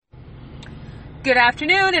Good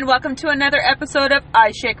afternoon, and welcome to another episode of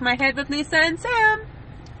I Shake My Head with Lisa and Sam.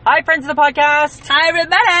 Hi, friends of the podcast. Hi,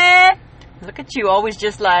 everybody. Look at you, always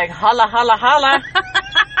just like holla, holla, holla.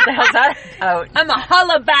 What the hell's that about? I'm a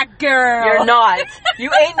holla back girl. You're not. You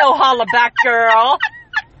ain't no holla back girl.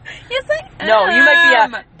 Yes, I am. No, you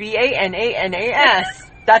might be a B-A-N-A-N-A-S.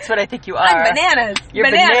 That's what I think you are. I'm bananas. You're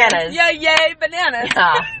bananas. Yeah, yay, bananas.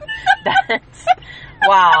 Yeah. That's,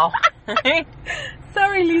 wow.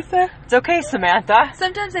 Sorry, Lisa. It's okay, Samantha.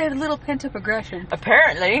 Sometimes I have a little pent-up aggression.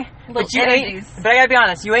 Apparently. Little But you energies. ain't, but I gotta be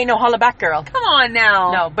honest, you ain't no holla back girl. Come on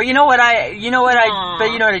now. No, but you know what I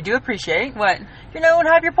do appreciate? What? You don't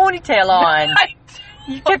have your ponytail on.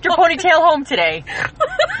 You kept your ponytail home today.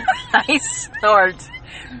 Nice snort.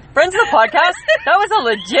 Friends of the podcast, that was a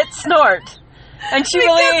legit snort. And she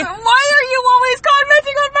Because really... why are you always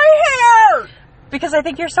commenting on my hair? Because I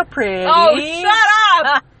think you're so pretty. Oh, shut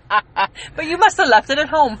up! But you must have left it at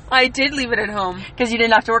home. I did leave it at home. Because you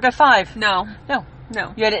didn't have to work at 5. No. No.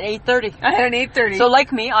 You had an 8:30. I had an 8:30. So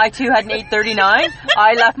like me, I too had an 8:39.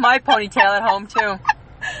 I left my ponytail at home too.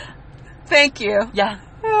 Thank you. Yeah.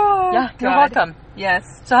 Oh, Yeah, you're God. welcome. Yes.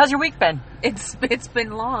 So how's your week been? It's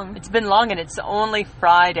been long. It's been long and it's only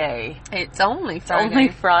Friday. It's only It's Friday. only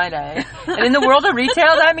Friday. And in the world of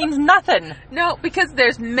retail, that means nothing. No, because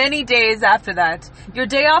there's many days after that. Your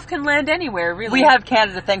day off can land anywhere, really. We have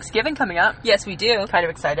Canada Thanksgiving coming up. Yes, we do. Kind of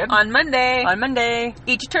excited. On Monday. On Monday.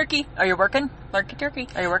 Eat your turkey. Are you working? Turkey, turkey.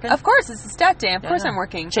 Are you working? Of course, it's a stat day. Of course Yeah. I'm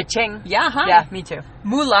working. Cha-ching. Yeah, huh? Yeah, me too.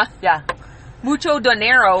 Moolah. Yeah. Mucho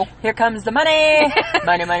dinero. Here comes the money.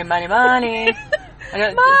 Money, money, money, money.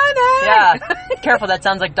 Money! Yeah. Careful, that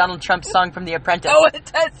sounds like Donald Trump's song from The Apprentice. Oh, it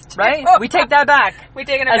does too. Right? We take that back. We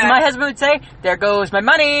take it As back. my husband would say, there goes my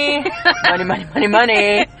money. Money, money, money,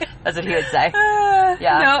 money. That's what he would say.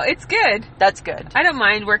 Yeah. No, it's good. That's good. I don't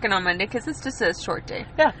mind working on Monday because it's just a short day.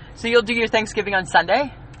 Yeah. So you'll do your Thanksgiving on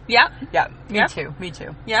Sunday? Yeah. Yeah. Me Yeah. too. Me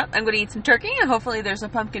too. Yeah. I'm going to eat some turkey and hopefully there's a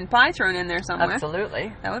pumpkin pie thrown in there somewhere.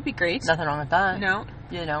 Absolutely. That would be great. Nothing wrong with that. No.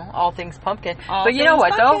 You know, all things pumpkin. All But you know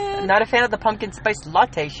things what, though? pumpkin. I'm not a fan of the pumpkin spice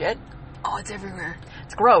latte shit. Oh, it's everywhere.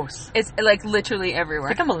 It's gross. It's like literally I everywhere.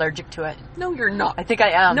 think I'm allergic to it. No, you're not. I think I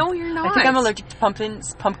am. No, you're not. I think I'm allergic to pumpkin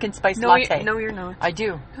spice No, latte. no, you're not. I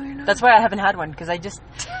do. No, you're not. That's why I haven't had one, because I just...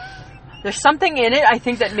 There's something in it, I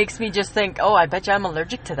think, that makes me just think, oh, I bet you I'm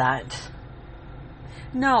allergic to that.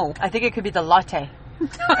 No. I think it could be the latte.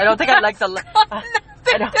 I don't think I like the...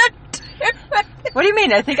 I don't- What do you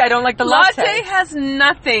mean? I think I don't like the latte. Latte has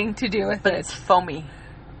nothing to do with But it. it's foamy.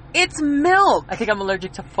 It's milk. I think I'm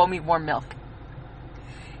allergic to foamy warm milk.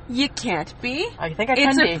 You can't be. I think I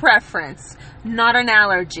It's can a be. preference, not an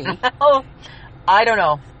allergy. Oh, I don't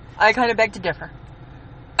know. I kind of beg to differ.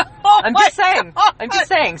 Oh I'm my just saying. God. I'm just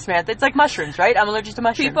saying, Samantha. It's like mushrooms, right? I'm allergic to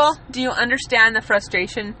mushrooms. People, do you understand the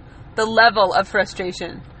frustration? The level of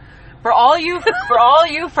frustration. For all you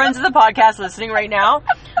friends of the podcast listening right now,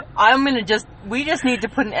 we just need to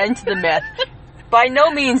put an end to the myth. By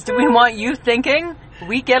no means do we want you thinking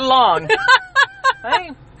we get along.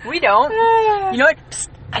 Right? We don't. You know what? Psst,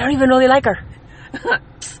 I don't even really like her.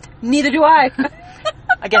 Psst, neither do I.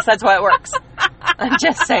 I guess that's why it works. I'm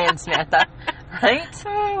just saying, Samantha. Right?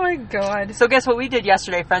 Oh my God. So guess what we did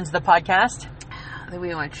yesterday, friends of the podcast?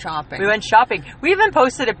 We went shopping. We went shopping. We even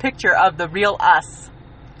posted a picture of the real us.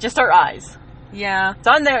 Just our eyes. Yeah. It's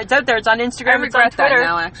on there. It's out there. It's on Instagram. I It's on regret that Twitter.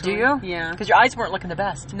 now, actually. Do you? Yeah. Because your eyes weren't looking the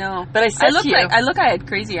best. No. But I said to you. I had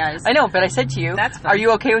crazy eyes. I know, but I said to you, That's fine. are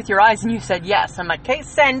you okay with your eyes? And you said yes. I'm like, okay,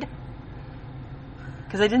 send.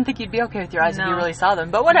 Because I didn't think you'd be okay with your eyes if you No. really saw them.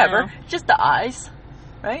 But whatever. No. Just the eyes.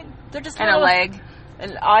 Right? They're just And a little- leg.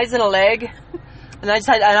 And eyes and a leg. And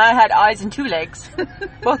I had eyes and 2 legs.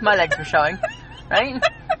 Both my legs were showing. Right?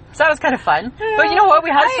 So that was kind of fun. But you know what? We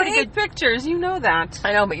had a pretty good... pictures. You know that.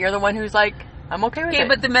 I know, but you're the one who's like, I'm okay with Okay, it.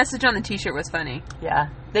 but the message on the t-shirt was funny. Yeah,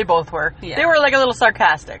 they both were. Yeah. They were like a little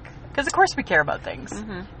sarcastic. Because of course we care about things.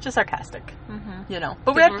 Mm-hmm. Just sarcastic. Mm-hmm. You know.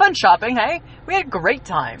 But we had fun shopping, hey? We had a great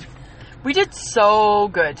time. We did so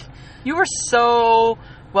good. You were so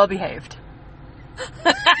well behaved.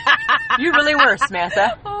 You really were,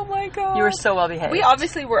 Samantha. Oh my God. You were so well behaved. We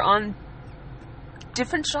obviously were on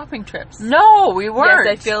different shopping trips. No, we weren't.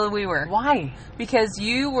 Yes, I feel we were. Why? Because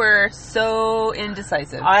you were so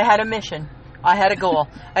indecisive. I had a mission. I had a goal.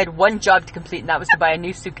 I had one job to complete, and that was to buy a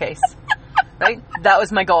new suitcase. Right? That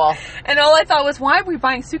was my goal. And all I thought was, why are we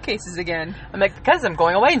buying suitcases again? I'm like, because I'm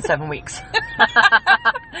going away in 7 weeks.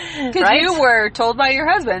 Because Right? you were told by your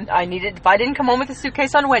husband. If I didn't come home with a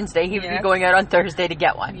suitcase on Wednesday, he would be Yes. going out on Thursday to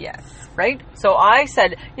get one. Yes. Right? So I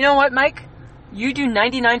said, you know what, Mike? You do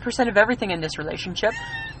 99% of everything in this relationship.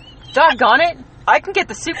 Doggone it. I can get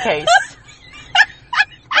the suitcase.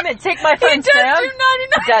 I'm going to take my friend It does Sam. do 99.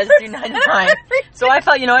 It does do 99. So I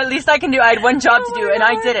felt, at least I can do, I had one job to do, and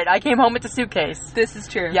I did it. I came home with the suitcase. This is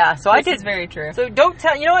true. Yeah, so I did. This is very true. So don't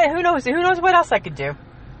tell, you know what, who knows what else I could do.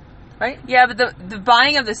 Right? Yeah, but the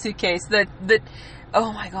buying of the suitcase,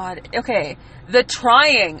 oh my god, okay, the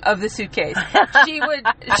trying of the suitcase.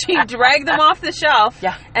 She'd drag them off the shelf,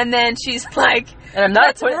 yeah, and then she's like, and I'm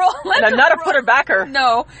not a putter backer.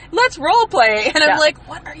 No, let's role play. And I'm like,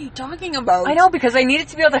 what are you talking about? I know, because I needed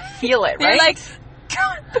to be able to feel it, right? You're like,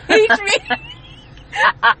 page me.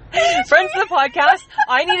 Friends of the podcast,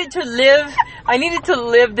 I needed to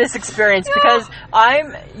live this experience because I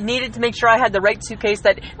needed to make sure I had the right suitcase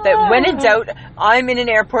that when in doubt, I'm in an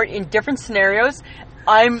airport in different scenarios,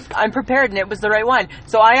 I'm prepared, and it was the right one.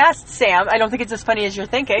 So I asked Sam, I don't think it's as funny as you're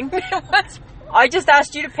thinking. I just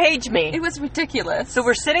asked you to page me. It was ridiculous. So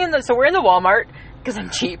we're we're in the Walmart because I'm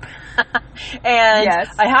cheap. And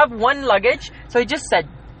yes. I have one luggage. So I just said,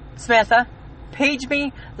 Samantha, page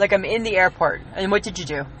me like I'm in the airport. And what did you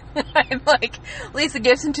do? I'm like, Lisa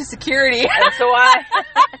gives him to security. And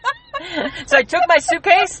so I took my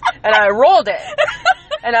suitcase and I rolled it.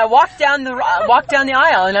 And I walked down the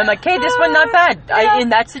aisle, and I'm like, "Hey, this one not bad." In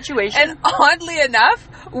that situation, and oddly enough,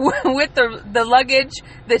 with the luggage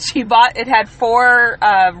that she bought, it had 4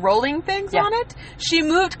 rolling things on it. She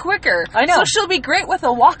moved quicker. I know, so she'll be great with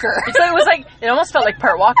a walker. So it was like, it almost felt like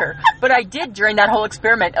part walker. But I did, during that whole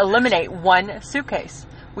experiment, eliminate one suitcase,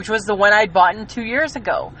 which was the one I'd bought 2 years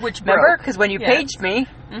ago. Which remember, because when you paged me.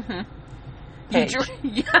 Mm-hmm.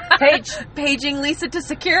 Paging Lisa to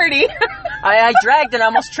security. I dragged and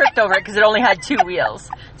almost tripped over it because it only had 2 wheels.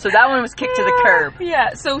 So that one was kicked to the curb.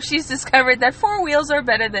 Yeah, so she's discovered that 4 wheels are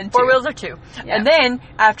better than 2. 4 wheels are 2. Yeah. And then,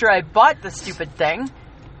 after I bought the stupid thing,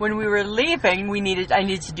 when we were leaving, I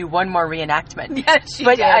needed to do one more reenactment. Yes, she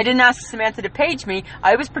but did. I didn't ask Samantha to page me.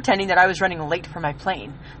 I was pretending that I was running late for my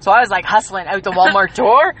plane. So I was like hustling out the Walmart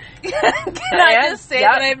door. Can I just say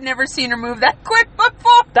that I've never seen her move that quick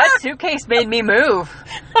before? That suitcase made me move.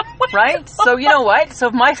 Right? So you know what? So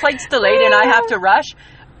if my flight's delayed and I have to rush,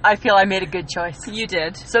 I feel I made a good choice. You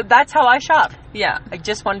did. So that's how I shop. Yeah. I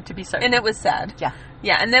just wanted to be certain. And it was sad. Yeah.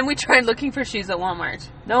 Yeah, and then we tried looking for shoes at Walmart.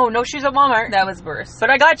 No shoes at Walmart. That was worse. But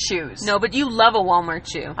I got shoes. No, but you love a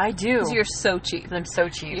Walmart shoe. I do. Because you're so cheap. I'm so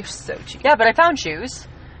cheap. You're so cheap. Yeah, but I found shoes.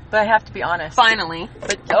 But I have to be honest. Finally.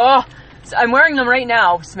 But, I'm wearing them right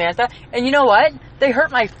now, Samantha. And you know what? They hurt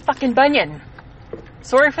my fucking bunion.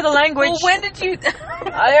 Sorry for the language. Well, when did you...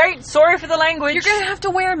 Alright, sorry for the language. You're going to have to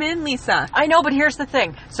wear them in, Lisa. I know, but here's the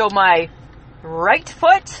thing. So my right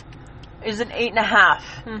foot is an 8.5.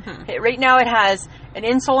 Mm-hmm. Right now it has an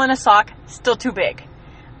insole and a sock, still too big.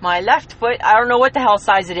 My left foot, I don't know what the hell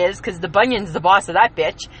size it is, because the bunion's the boss of that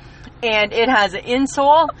bitch. And it has an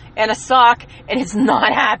insole and a sock, and it's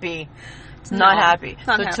not happy. It's not happy.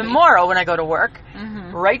 Not so happy. tomorrow when I go to work,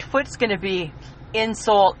 mm-hmm. right foot's going to be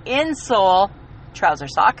insole, trouser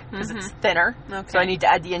sock, because mm-hmm. it's thinner. Okay. So I need to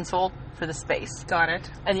add the insole for the space. Got it.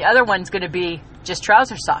 And the other one's going to be just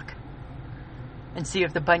trouser sock. And see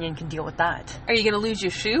if the bunion can deal with that. Are you going to lose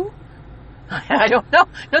your shoe? I don't know.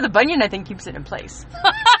 No, the bunion, I think, keeps it in place.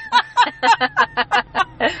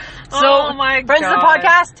 Oh my friends of the God.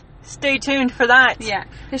 podcast, stay tuned for that. Yeah.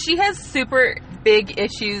 Because she has super big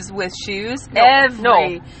issues with shoes.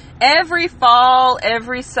 No. Every fall,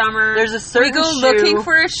 every summer. There's a certain we go shoe. looking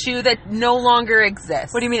for a shoe that no longer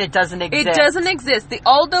exists. What do you mean it doesn't exist? It doesn't exist. The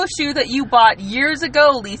Aldo shoe that you bought years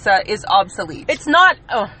ago, Lisa, is obsolete. It's not.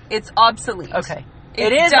 Oh. It's obsolete. Okay.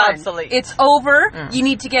 It's it is done. obsolete. It's over. Mm. You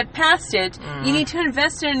need to get past it. You need to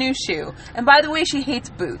invest in a new shoe. And by the way, she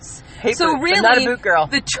hates boots. Boots. Really, I'm not a boot girl.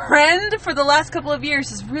 The trend for the last couple of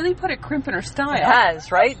years has really put a crimp in her style. It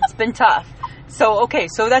has, right? It's been tough. So, okay,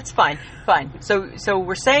 so that's fine. Fine. So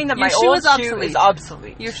we're saying that Your my shoe old is obsolete. shoe is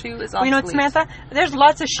obsolete. Your shoe is obsolete. Well, you know what, Samantha? There's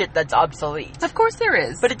lots of shit that's obsolete. Of course there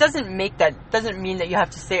is. But it doesn't mean that you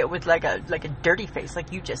have to say it with like a dirty face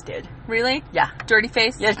like you just did. Really? Yeah. Dirty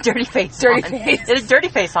face? Yeah, dirty face. Dirty on. face. It is dirty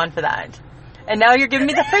face on for that. And now you're giving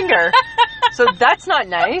me the finger. So that's not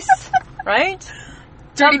nice, right?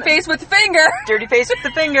 Dirty face with the finger. Dirty face with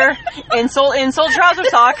the finger. Insole trouser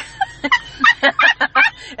sock.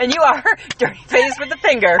 And you are dirty face with the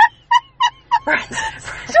finger.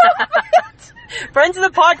 Friends of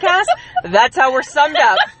the podcast, that's how we're summed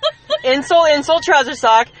up. Insole trouser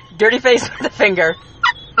sock, dirty face with the finger.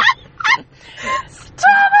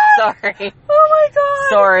 Sorry. Oh my God.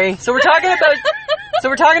 Sorry. So we're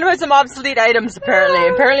talking about some obsolete items apparently.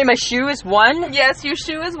 Apparently my shoe is one. Yes, your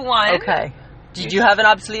shoe is one. Okay. Do you have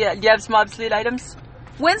some obsolete items?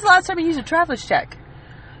 When's the last time you used a traveler's check?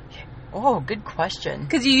 Oh, good question.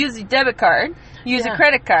 Because you use a debit card. use a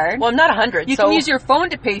credit card. Well, I'm not 100. You can use your phone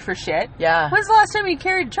to pay for shit. Yeah. When's the last time you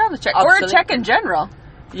carried a travel check? Or a check in general?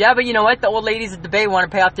 Yeah, but you know what? The old ladies at the Bay want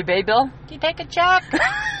to pay off their Bay bill. Do you take a check?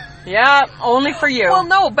 Yeah, only for you. Well,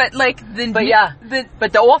 no, but like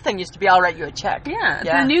but the old thing used to be, I'll write you a check. Yeah,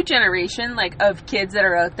 the new generation of kids that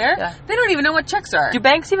are out there, they don't even know what checks are. Do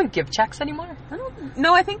banks even give checks anymore?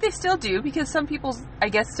 I think they still do because some people, I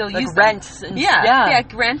guess, still use rent. Them. Yeah,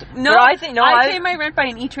 rent. No, I pay my rent by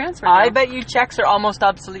an e-transfer. I bet you checks are almost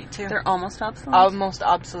obsolete too. They're almost obsolete. Almost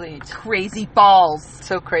obsolete. Crazy balls.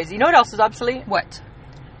 So crazy. You know what else is obsolete? What?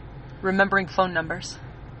 Remembering phone numbers.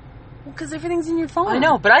 Because everything's in your phone. I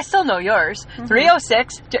know, but I still know yours.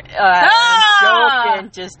 306.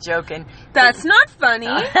 Just joking. That's not funny.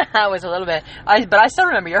 That was a little bit. But I still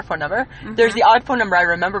remember your phone number. There's the odd phone number I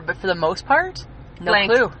remember, but for the most part, no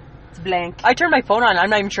clue. It's blank. I turn my phone on. I'm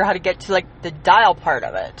not even sure how to get to the dial part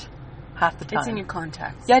of it. Half the time. It's in your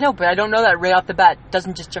contacts. Yeah, I know, but I don't know that right off the bat. It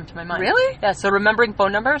doesn't just jump to my mind. Really? Yeah. So remembering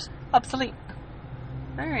phone numbers, obsolete.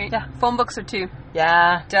 All right. Yeah. Phone books are too.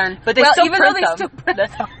 Yeah. Done. But they still print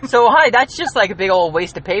them. So, that's just like a big old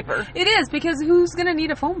waste of paper. It is, because who's going to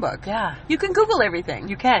need a phone book? Yeah. You can Google everything.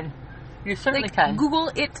 You can. You certainly can.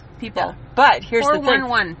 Google it, people. Yeah. But here's the thing.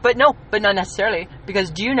 411. But not necessarily.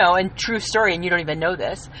 Because do you know, and true story, and you don't even know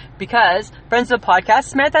this, because friends of the podcast,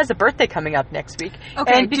 Samantha has a birthday coming up next week.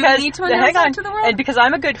 Okay, and do we need to announce that to the world? And because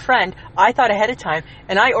I'm a good friend, I thought ahead of time,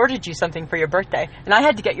 and I ordered you something for your birthday, and I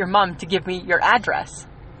had to get your mom to give me your address.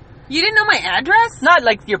 You didn't know my address? Not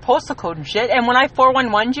like your postal code and shit. And when I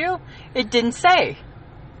 411'd you, it didn't say.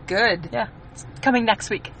 Good. Yeah. It's coming next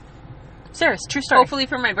week. Serious. True story. Hopefully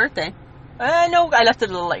for my birthday. No, I left it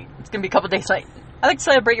a little late. It's going to be a couple days late. I like to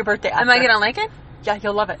celebrate your birthday after. Am I going to like it? Yeah,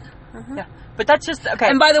 you'll love it. Mm-hmm. Yeah. But that's just, okay.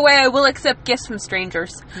 And by the way, I will accept gifts from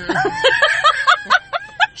strangers.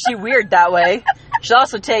 She's weird that way. She'll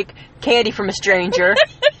also take candy from a stranger.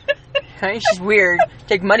 Right? She's weird.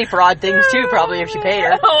 Take money for odd things too, probably, if she paid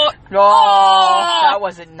her. Oh, that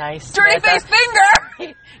wasn't nice. Dirty face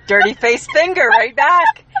finger! Dirty face finger, right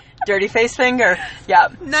back. Dirty face finger. Yeah.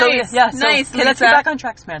 Nice. Nice. Okay, let's get back on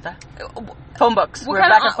track, Samantha. Phone books. We're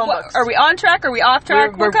back on phone books. Are we on track? Are we off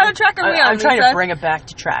track? What kind of track are we on? I'm trying to bring it back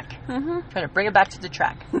to track. Trying to bring it back to the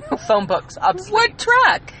track. Phone books. Obsolete. What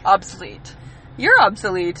track? Obsolete. You're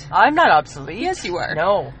obsolete. I'm not obsolete. Yes, you are.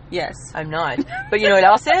 No. Yes. I'm not. But you know what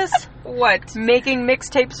else is? What? Making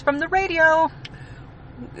mixtapes from the radio.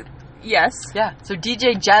 Yes. Yeah. So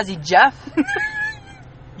DJ Jazzy Jeff,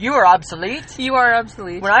 you are obsolete. You are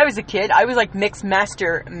obsolete. When I was a kid, I was like Mix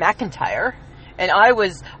Master McIntyre, and I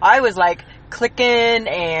was like clicking,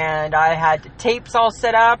 and I had the tapes all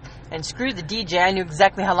set up, and screw the DJ. I knew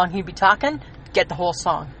exactly how long he'd be talking to get the whole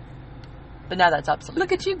song. But now that's obsolete.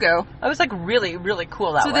 Look at you go. I was like really, really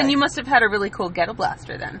cool that way. So then you must have had a really cool ghetto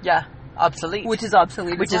blaster then. Yeah. Obsolete. Which is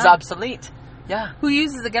obsolete. Which is obsolete. Yeah. Who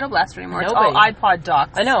uses the ghetto blaster anymore? Nobody. It's all iPod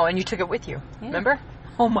docs. I know, and you took it with you. Yeah. Remember?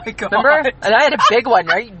 Oh my god. Remember? And I had a big one,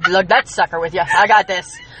 right? Lug that sucker with you. I got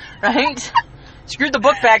this. Right? Screwed the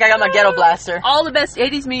book bag, I got my ghetto blaster. All the best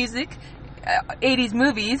 80s music, 80s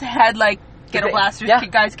movies had like ghetto blasters. Yeah.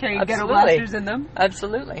 Guys carrying ghetto blasters in them.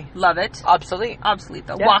 Absolutely. Love it. Obsolete. Obsolete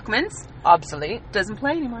though. Yeah. Walkmans. Obsolete. Doesn't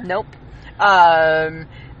play anymore. Nope.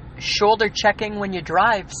 Shoulder checking when you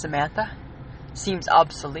drive, Samantha. Seems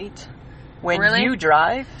obsolete. When you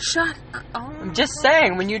drive. Shut up. Oh. I'm just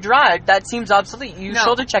saying, when you drive, that seems obsolete.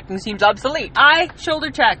 Shoulder checking seems obsolete. I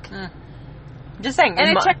shoulder check. Just saying.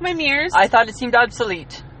 And I check my mirrors. I thought it seemed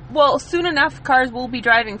obsolete. Well, soon enough, cars will be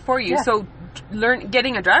driving for you. Yeah. So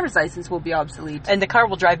getting a driver's license will be obsolete. And the car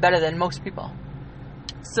will drive better than most people.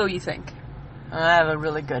 So you think? I have a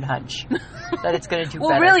really good hunch that it's going to do better.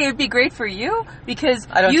 Well, really, it'd be great for you because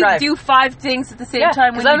you drive. do 5 things at the same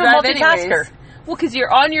time when you drive anyways. Well, because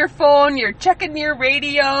you're on your phone, you're checking your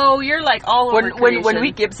radio, you're like all over when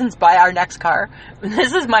we Gibsons buy our next car,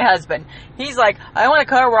 this is my husband. He's like, I want a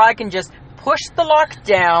car where I can just push the lock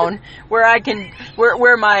down, where I can,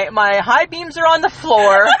 where my high beams are on the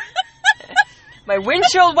floor. My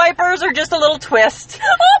windshield wipers are just a little twist,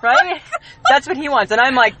 right? That's what he wants. And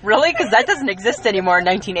I'm like, really? Because that doesn't exist anymore in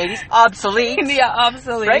 1980s. Obsolete. Yeah,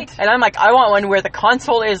 obsolete. Right? And I'm like, I want one where the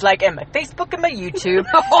console is like, and my Facebook and my YouTube,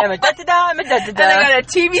 and my da-da-da, and my da-da-da. And I got a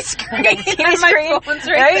TV screen. I got a TV screen. My phone's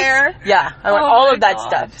right there. Yeah, I want all of that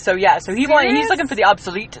stuff. So yeah, so he's looking for the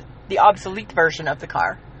obsolete version of the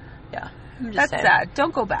car. Yeah. That's sad.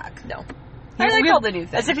 Don't go back. No. I like all the new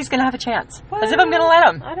things. As if he's going to have a chance. Well, as if I'm going to let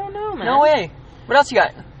him. I don't know, man. No way. What else you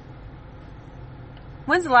got?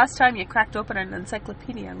 When's the last time you cracked open an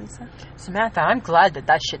encyclopedia, Lisa? Samantha, I'm glad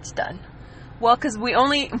that shit's done. Well, because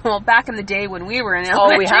back in the day when we were in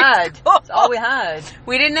elementary school. That's all we had.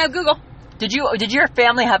 We didn't have Google. Did your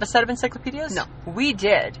family have a set of encyclopedias? No. We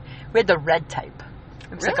did. We had the red type.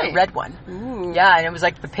 It was like Really? a red one. Ooh. Yeah, and it was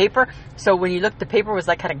like the paper. So when you looked, the paper was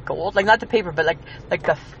like kind of gold. Like not the paper, but like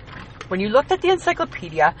the... When you looked at the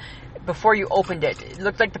encyclopedia, before you opened it, it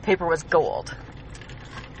looked like the paper was gold.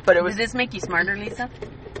 But it was... Does this make you smarter, Lisa?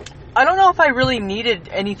 I don't know if I really needed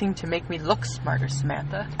anything to make me look smarter,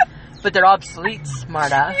 Samantha. But they're obsolete,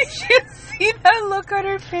 smartass. You should see that look on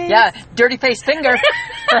her face. Yeah, dirty face finger.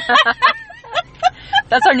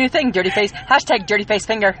 That's our new thing, dirty face. Hashtag dirty face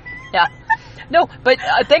finger. Yeah. No, but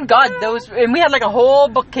thank God those, and we had like a whole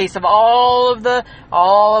bookcase of all of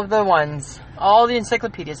the ones, all the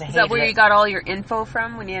encyclopedias. Is that where you got all your info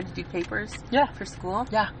from when you had to do papers? Yeah. For school?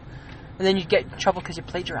 Yeah. And then you'd get in trouble because you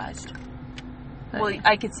plagiarized. Well,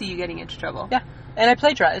 I could see you getting into trouble. Yeah. And I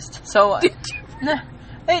plagiarized. So, hey,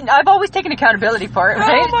 I've always taken accountability for it,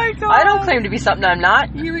 right? Oh my God. I don't claim to be something I'm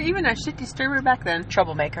not. You were even a shit disturber back then.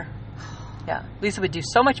 Troublemaker. Yeah. Lisa would do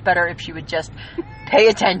so much better if she would just pay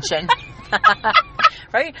attention.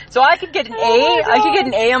 Right? So I could get an A. I could get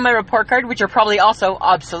an A on my report card, which are probably also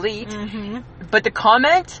obsolete. Mm-hmm. But the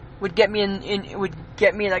comment would get me would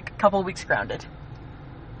get me like a couple of weeks grounded.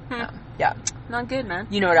 Yeah. Not good, man.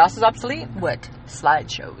 You know what else is obsolete? What?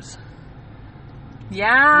 Slideshows.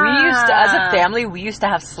 Yeah. We used to, as a family, we used to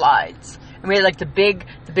have slides. And we had like the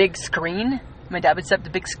big screen. My dad would set up the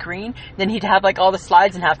big screen. Then he'd have like all the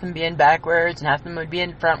slides and half them be in backwards and half them would be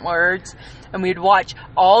in frontwards. And we'd watch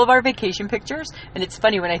all of our vacation pictures. And it's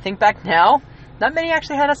funny, when I think back now, not many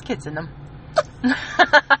actually had us kids in them.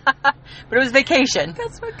 But it was vacation.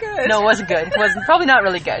 That's not good. No, it wasn't good. It wasn't, probably not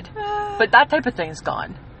really good. But that type of thing's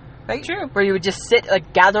gone. Right? True. Where you would just sit,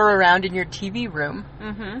 like gather around in your TV room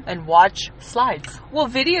and watch slides. Well,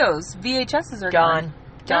 videos, VHSs are Gone.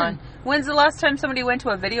 Done. When's the last time somebody went to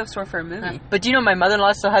a video store for a movie? Yeah. But do you know my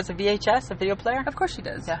mother-in-law still has a VHS, a video player? Of course she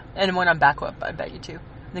does. Yeah. And one on backup, I bet you too.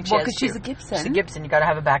 I think she Well, has because she's two. a Gibson. She's a Gibson. You got to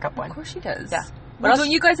have a backup one. Of course she does. Yeah. Well, What don't else?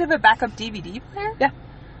 you guys have a backup DVD player? Yeah.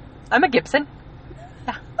 I'm a Gibson.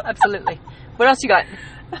 Yeah, absolutely. What else you got?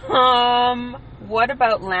 What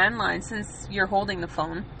about landline, since you're holding the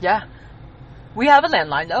phone? Yeah. We have a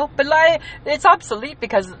landline though, but it's obsolete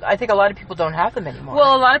because I think a lot of people don't have them anymore.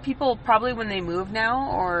 Well, a lot of people probably when they move now,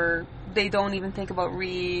 or they don't even think about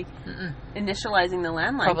initializing the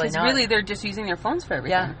landline, Probably because not. really they're just using their phones for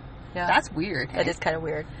everything. Yeah. That's weird. That is kind of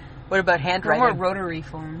weird. What about No handwriting? more rotary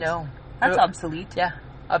phones. No. That's What- obsolete. Yeah,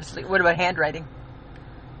 obsolete. What about handwriting?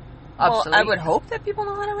 Well, Obsolete. I would hope that people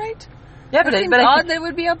know how to write. Yeah, but Thank I God think, they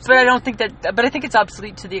would be obsolete. but I don't think that. But I think it's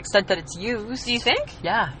obsolete to the extent that it's used. Do you think?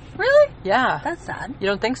 Yeah. Really? Yeah. That's sad. You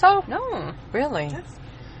don't think so? No. Really?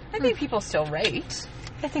 I think people still write.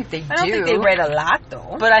 I think they I don't think they write a lot,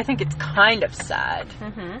 though. But I think it's kind of sad.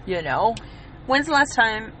 Mm-hmm. You know? When's the last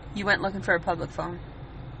time you went looking for a public phone?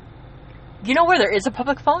 You know where there is a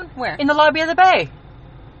public phone? Where? In the lobby of the Bay.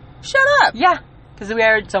 Shut up. Yeah. Because we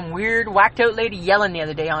heard some weird, whacked out lady yelling the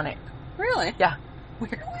other day on it. Really? Yeah.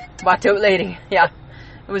 Weird. Whacked out lady. Yeah.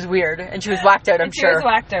 It was weird. And she was whacked out, I'm She sure. was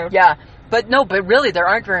whacked out. Yeah. But no, but really, there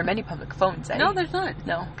aren't very many public phones, eh? No, there's not.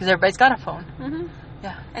 No, because everybody's got a phone. Mm-hmm.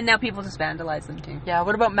 Yeah. And now people just vandalize them, too. Yeah,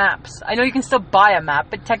 what about maps? I know you can still buy a map,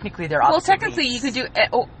 but technically they're obsolete. Well, technically, you could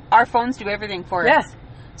do... our phones do everything for Yeah. us.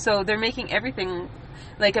 So they're making everything...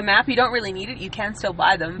 Like a map, you don't really need it. You can still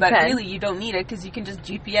buy them. But can. really, you don't need it because you can just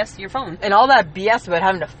GPS your phone. And all that BS about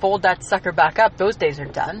having to fold that sucker back up, those days are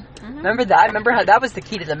done. Mm-hmm. Remember that? Remember how that was the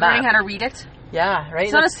key to the map? Learning how to read it. Yeah, right?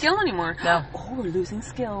 It's not a skill anymore. No. Oh, we're losing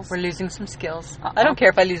skills. We're losing some skills. Uh-oh. I don't care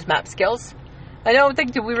if I lose map skills. I don't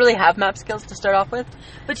think, do we really have map skills to start off with?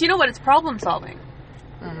 But you know what? It's problem solving.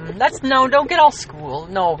 Don't get all school.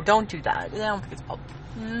 No, don't do that. I don't think it's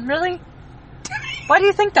problem. Really? Why do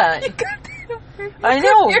you think that? I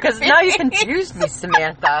know, because now you confused me,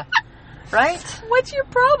 Samantha. Right? What's your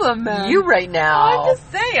problem, man? You right now. I'm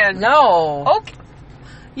just saying. No. Okay.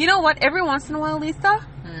 You know what? Every once in a while, Lisa,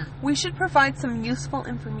 we should provide some useful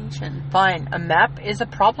information. Fine. A map is a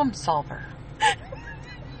problem solver.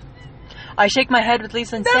 I shake my head with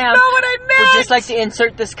Lisa and That's Sam. not what I meant. Would just like to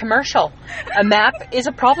insert this commercial. A map is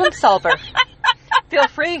a problem solver. Feel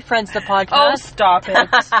free, friends of the podcast. Oh, stop it.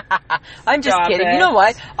 I'm just Stop kidding. it. You know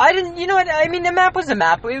what? I didn't. You know what? I mean, a map was a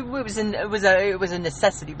map. It was a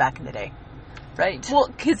necessity back in the day, right? Well,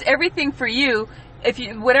 because everything for you, if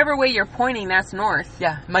you whatever way you're pointing, that's north.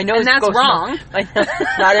 Yeah, my nose And that's goes wrong.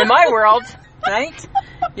 Not in my world, right?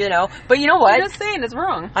 You know, but you know what? I'm just saying it's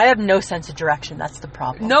wrong. I have no sense of direction. That's the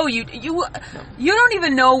problem. No, you don't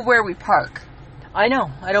even know where we park. I know.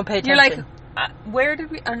 I don't pay attention. You're like, where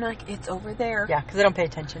did we? I'm like, it's over there. Yeah, because I don't pay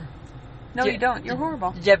attention. No, you don't. You're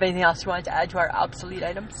horrible. Did you have anything else you wanted to add to our obsolete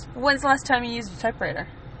items? When's the last time you used a typewriter?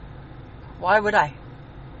 Why would I?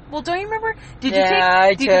 Well, don't you remember? Did I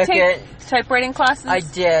you took take it. typewriting classes? I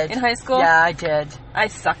did. In high school? Yeah, I did. I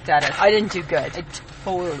sucked at it. I didn't do good. I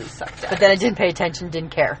totally sucked at it. But then I didn't pay attention, didn't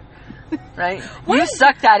care. Right? What? You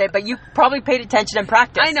sucked at it, but you probably paid attention and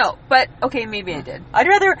practiced. I know, but okay, maybe I did. I'd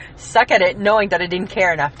rather suck at it knowing that I didn't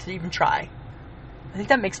care enough to even try. I think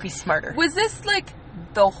that makes me smarter. Was this like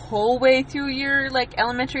the whole way through your like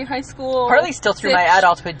elementary, high school? Partly still through my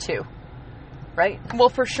adulthood too. Right? Well,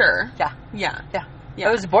 for sure. Yeah. Yeah. Yeah. Yeah.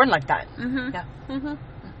 I was born like that. Mm-hmm. Yeah. Mm-hmm.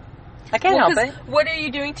 I can't help it. What are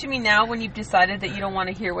you doing to me now when you've decided that you don't want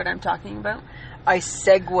to hear what I'm talking about? I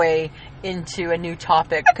segue into a new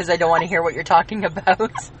topic because I don't want to hear what you're talking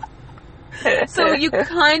about. So you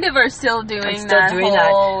kind of are still doing I'm still doing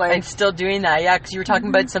whole, that. like, I'm still doing that, yeah, because you were talking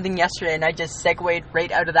about something yesterday and I just segued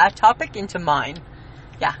right out of that topic into mine.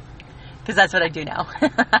 Yeah. Because that's what I do now.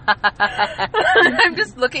 I'm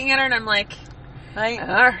just looking at her and I'm like, right? all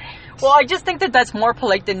right. Well, I just think that that's more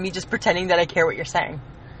polite than me just pretending that I care what you're saying.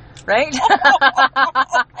 Right?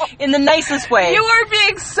 In the nicest way. You are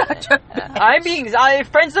being such a bitch.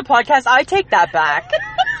 Friends of the podcast, I take that back.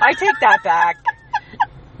 I take that back.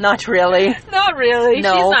 Not really. Not really.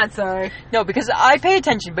 No. She's not sorry. No, because I pay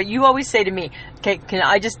attention, but you always say to me, okay,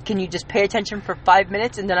 can you just pay attention for 5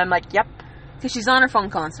 minutes? And then I'm like, yep. Because she's on her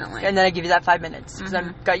phone constantly. And then I give you that 5 minutes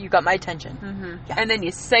because you got my attention. Mm-hmm. Yeah. And then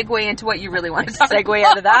you segue into what you really want to talk about. Segue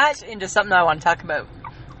out of that into something I want to talk about.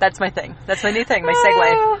 That's my thing. That's my new thing, my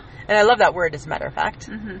segue. And I love that word, as a matter of fact.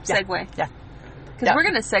 Mm-hmm. Yeah. Segue. Yeah. Because we're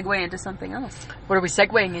going to segue into something else. What are we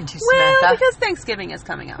segueing into, Well, Samantha? because Thanksgiving is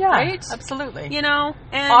coming up, Yeah, right? absolutely. You know,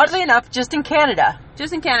 and oddly enough, just in Canada.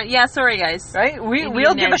 just in Canada. Yeah, sorry guys. Right? In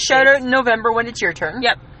We'll the give a United shout out States. in November when it's your turn.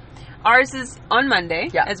 Yep. Ours is on Monday,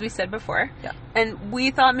 Yeah. as we said before. Yeah. And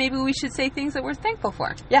we thought maybe we should say things that we're thankful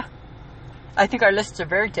for. Yeah. I think our lists are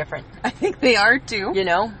very different. I think they are too. You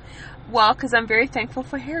know? Well, because I'm very thankful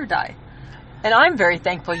for hair dye. And I'm very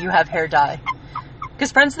thankful you have hair dye.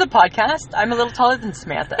 Because friends of the podcast, I'm a little taller than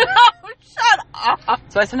Samantha. Oh, shut up.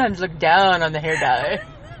 So I sometimes look down on the hair dye.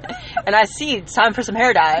 And I see it's time for some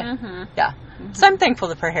hair dye. Mm-hmm. Yeah. So I'm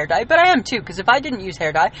thankful for hair dye. But I am too, because if I didn't use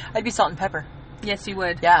hair dye, I'd be salt and pepper. Yes, you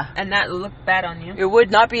would. Yeah. And that would look bad on you. It would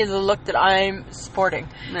not be the look that I'm sporting.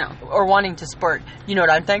 No. Or wanting to sport. You know what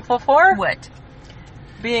I'm thankful for? What?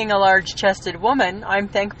 Being a large-chested woman, I'm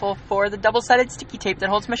thankful for the double-sided sticky tape that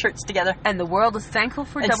holds my shirts together. And the world is thankful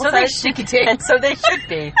for And so double-sided they sticky should- tape. And so they should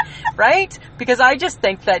be, right? Because I just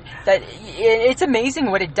think that it's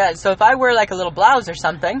amazing what it does. So if I wear like a little blouse or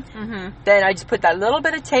something, then I just put that little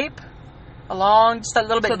bit of tape along, just that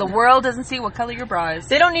little bit. So the world doesn't see what color your bra is.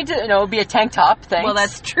 They don't need to, be a tank top thing. Well,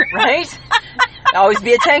 that's true. Right? Always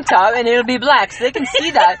be a tank top, and it'll be black, so they can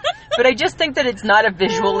see that. But I just think that it's not a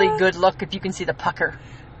visually good look if you can see the pucker.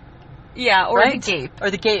 Yeah, or Right? the gape.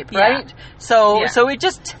 Or the gape, Yeah. right? So Yeah. so it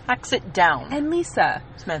just tacks it down. And Lisa,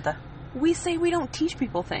 Samantha. we say we don't teach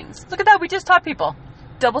people things. Look at that, we just taught people.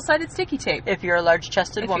 Double-sided sticky tape. If you're a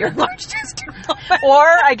large-chested If woman. you're a large-chested woman. Or,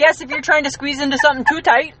 I guess if you're trying to squeeze into something too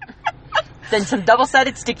tight, then some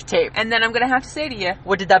double-sided sticky tape. And then I'm going to have to say to you.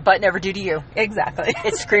 What did that button ever do to you? Exactly.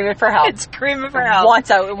 It's screaming for help. It's screaming for It help.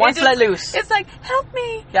 wants out. It wants It let just- loose. It's like, help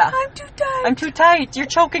me. Yeah. I'm too tight. I'm too tight. You're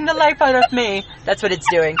choking the life out of me. That's what it's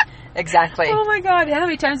doing. Exactly. Oh my god, how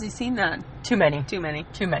many times have you seen that? Too many. Too many.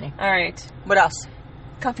 Too many. Alright. What else?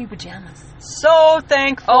 Comfy pajamas. So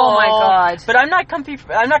thankful. Oh my God. But I'm not comfy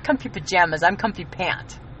pajamas. I'm comfy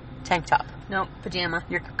pant. Tank top. No, pajama.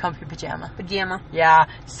 You're comfy pajama. Pajama. Yeah.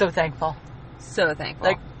 So thankful. So thankful.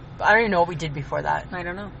 Like, I don't even know what we did before that. I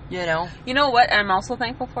don't know. You know? You know what I'm also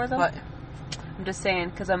thankful for, though? What? I'm just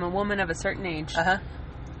saying, because I'm a woman of a certain age. Uh-huh.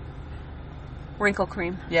 Wrinkle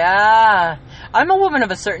cream. Yeah. I'm a woman of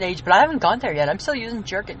a certain age, but I haven't gone there yet. I'm still using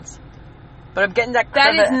Jergens. But I'm getting that...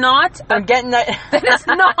 That is not... I'm getting that... That is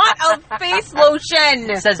not a face lotion.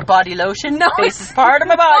 It says body lotion. No, Face it's is part of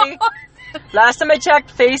my body. Last time I checked,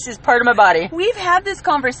 face is part of my body. We've had this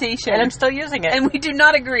conversation. And I'm still using it. And we do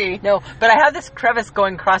not agree. No, but I have this crevice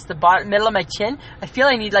going across the middle of my chin. I feel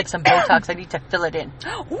I need like some Botox. I need to fill it in.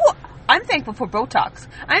 Ooh, I'm thankful for Botox.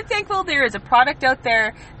 I'm thankful there is a product out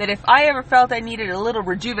there that if I ever felt I needed a little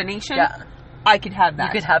rejuvenation, Yeah. I could have that.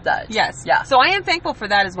 You could have that. Yes. Yeah. So I am thankful for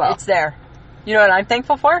that as well. It's there. You know what I'm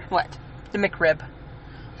thankful for? What? The McRib.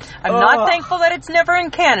 I'm not thankful that it's never in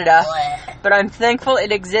Canada, but I'm thankful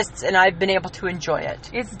it exists and I've been able to enjoy it.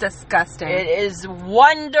 It's disgusting. It is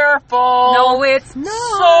wonderful. No, it's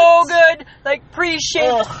not. So good. Like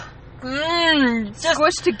pre-shaped. Just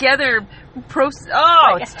squished together.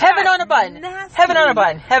 like It's heaven on a bun. nasty. Heaven on a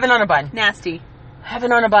bun. Heaven on a bun. Nasty.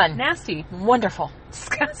 Heaven on a bun. Nasty. Wonderful.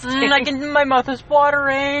 Disgusting. My mouth is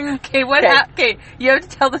watering. Okay, what happened? Okay, you have to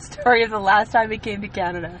tell the story of the last time we came to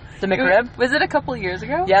Canada. The McRib? Was it a couple of years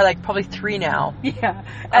ago? Yeah, like probably 3 now. Yeah.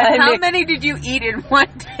 And how many did you eat in one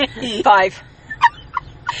day? 5.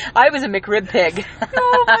 I was a McRib pig.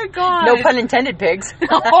 Oh my god. No pun intended, pigs.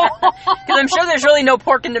 Because I'm sure there's really no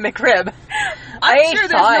pork in the McRib. I'm ate sure 5.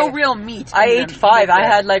 there's no real meat. I ate 5. I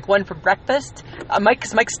had like one for breakfast. Mike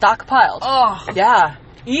stockpiled. Oh. Yeah.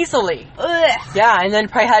 Easily. Ugh. Yeah, and then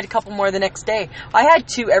probably had a couple more the next day. I had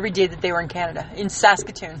 2 every day that they were in Canada, in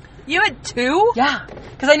Saskatoon. You had 2? Yeah,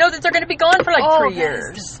 because I know that they're going to be gone for like 3 years.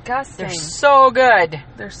 That is disgusting. They're so good.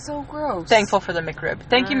 They're so gross. Thankful for the McRib.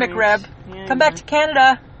 Thank you, Right. McRib. Yeah. Come back to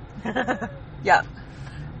Canada. Yeah.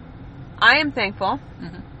 I am thankful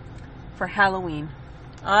for Halloween.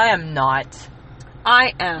 I am not.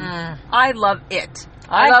 I am. I love it.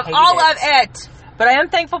 I love hate all it. of it. But I am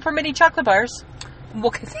thankful for mini chocolate bars.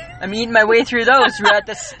 Well, 'cause- I'm eating my way through those. We're at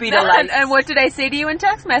the speed of light. and what did I say to you in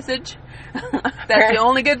text message? That's the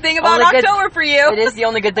only good thing about Only good- October for you. It is the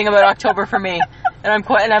only good thing about October for me, and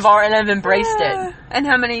I've embraced it. And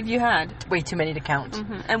how many have you had? Way too many to count.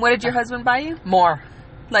 And what did your husband buy you? More.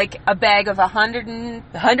 Like a bag of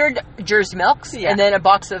 100 Jersey Milks, Yeah. and then a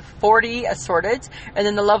box of 40 assorted, and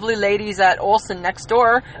then the lovely ladies at Olsen next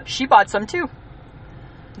door, she bought some too.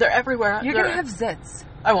 They're everywhere. You're gonna have zits.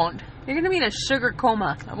 I won't. You're gonna be in a sugar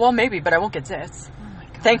coma. Well, maybe, but I won't get zits. Oh my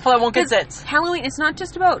god. Thankful I won't get zits. Halloween, it's not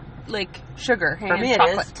just about like sugar For and me,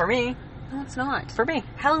 chocolate. it is. For me. No, it's not. For me.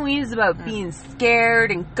 Halloween is about being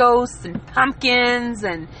scared and ghosts and pumpkins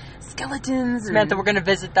and skeletons. Samantha, we're going to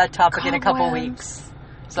visit that topic in a couple cobwebs. weeks.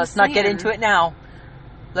 So let's not get saying. into it now.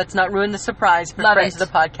 Let's not ruin the surprise for Love friends it. of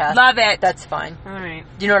the podcast. Love it. That's fine. All right.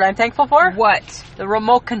 Do you know what I'm thankful for? What? The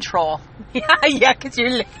remote control. Yeah, because you're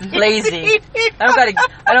Lazy. I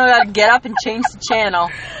don't gotta get up and change the channel.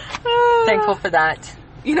 Thankful for that.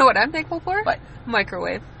 You know what I'm thankful for? What?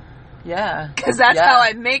 Microwave. Yeah. Because that's Yeah. how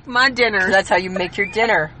I make my dinners. That's how you make your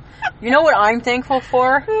dinner. You know what I'm thankful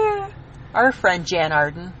for? Our friend Jan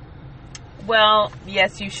Arden. Well,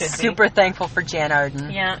 yes, you should Super thankful for Jan Arden.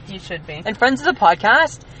 be. Yeah, you should be. And friends of the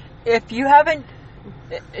podcast, if you haven't,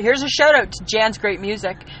 here's a shout out to Jan's great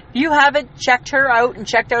music. If you haven't checked her out and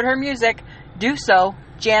checked out her music, do so.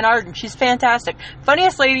 Jan Arden. She's fantastic.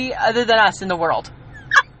 Funniest lady other than us in the world.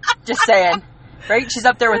 Just saying. Right? She's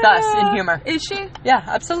up there with us in humor. Is she? Yeah,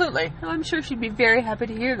 absolutely. Oh, I'm sure she'd be very happy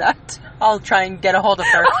to hear that. I'll try and get a hold of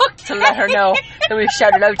her Okay. to let her know that we've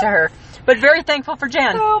shouted out to her. But very thankful for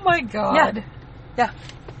Jan. Oh my god. Yeah.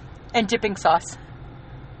 And dipping sauce.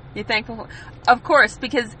 You're thankful for... Of course,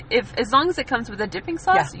 because as long as it comes with a dipping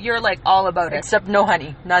sauce, you're like all about it. Except no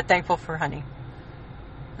honey. Not thankful for honey.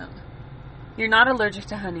 You're not allergic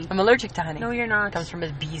to honey. I'm allergic to honey. No, you're not. It comes from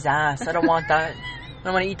a bee's ass. I don't want that. I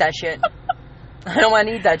don't want to eat that shit. I don't want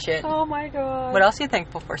to eat that shit. Oh my god. What else are you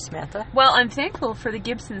thankful for, Samantha? Well, I'm thankful for the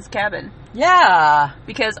Gibson's cabin Yeah.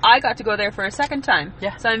 because I got to go there for a second time.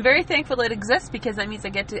 Yeah. So I'm very thankful it exists because that means I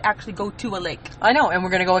get to actually go to a lake. I know, and we're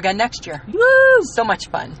going to go again next year. Woo! So much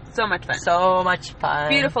fun. So much fun. So much fun.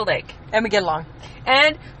 Beautiful lake. And we get along.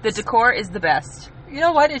 And the decor is the best. You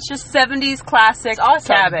know what? It's just 70s classic it's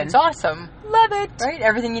awesome. cabin. It's awesome. Love it. Right?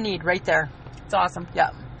 Everything you need right there. It's awesome. Yeah.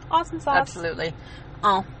 Awesome sauce. Absolutely.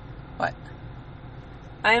 Oh. What?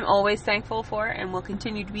 I am always thankful for and will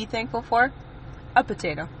continue to be thankful for a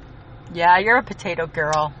potato. Yeah, you're a potato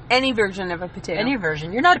girl. Any version of a potato. Any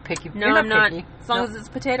version. You're not a picky. No, you're I'm not. picky. As long No. as it's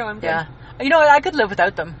potato, I'm good. Yeah. You know what? I could live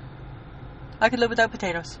without them. I could live without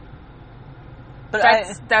potatoes. But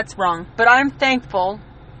That's wrong. But I'm thankful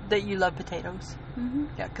that you love potatoes. Mm-hmm.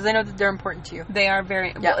 Yeah, because I know that they're important to you. They are very...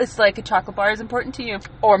 Yeah. Well, it's like a chocolate bar is important to you.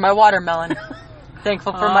 Or my watermelon.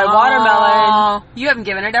 Thankful for my watermelon. You haven't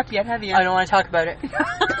given it up yet, have you? I don't want to talk about it.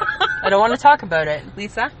 I don't want to talk about it.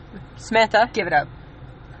 Lisa, Samantha, give it up.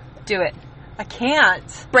 Do it. I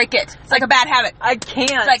can't. Break it. It's like a bad habit. I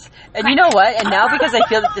can't. Like, and you know what? And now because I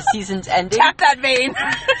feel that the season's ending. Tap that vein.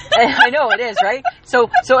 I know it is, right? So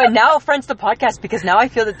and now friends to the podcast because now I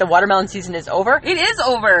feel that the watermelon season is over. It is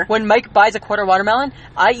over. When Mike buys a quarter watermelon,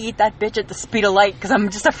 I eat that bitch at the speed of light because I'm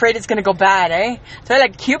just afraid it's going to go bad, eh? So I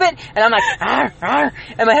like cube it and I'm like, arr, arr.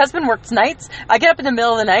 And my husband works nights. I get up in the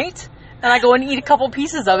middle of the night and I go and eat a couple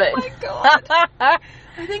pieces of it. Oh my god.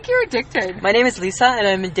 I think you're addicted. My name is Lisa and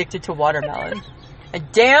I'm addicted to watermelon. I'm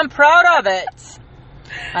damn proud of it.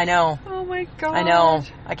 I know. Oh my god. I know.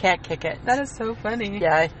 I can't kick it. That is so funny.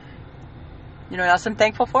 Yeah. You know what else I'm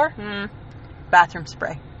thankful for? Bathroom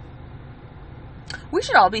spray. We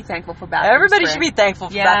should all be thankful for bathroom Everybody spray. should be thankful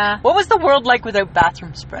for Yeah. that. What was the world like without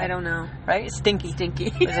bathroom spray? I don't know. Right? Stinky.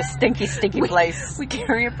 Stinky. It was a stinky, stinky place. We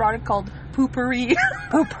carry a product called Poopery.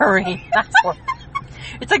 Poopery. That's what.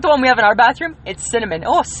 It's like the one we have in our bathroom. It's cinnamon.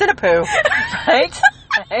 Oh, Cinnapoo. Right?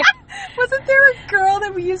 Wasn't there a girl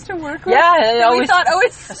that we used to work with? Yeah, it that always we thought, oh,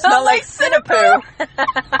 it smell like Cinnapoo.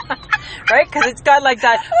 Right? Because it's got like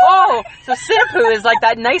that. Oh, so Cinnapoo is like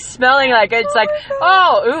that nice smelling, like it's like,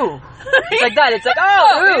 oh, ooh. It's like that. It's like,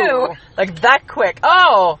 oh, ooh. Like that quick.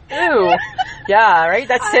 Oh, ooh. Yeah, right?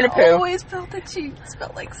 That's I Cinnapoo. always felt that she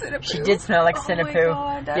smelled like Cinnapoo. She did smell like Oh Cinnapoo. my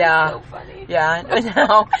God, that Yeah. is so funny. Yeah, I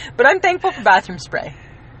know. But I'm thankful for bathroom spray.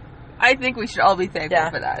 I think we should all be thankful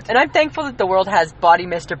for that. And I'm thankful that the world has body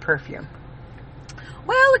mist or perfume.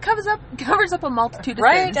 Well, it covers up a multitude of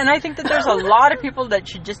Right? things. And I think that there's a lot of people that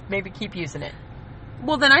should just maybe keep using it.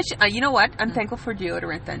 Well, then I should. You know what? I'm thankful for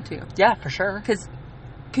deodorant then too. Yeah, for sure. Because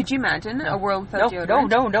could you imagine a world without deodorant?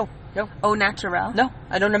 No. Au naturel. No,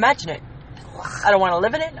 I don't imagine it. I don't want to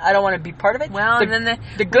live in it. I don't want to be part of it. Well, and then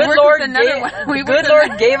the good Lord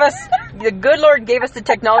gave us the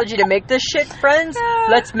technology to make this shit, friends.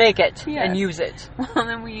 Let's make it and use it. Well,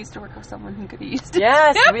 then we used to work with someone who could have used it.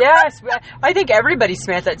 Yes. I think everybody,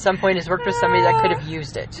 Samantha, at some point has worked with somebody that could have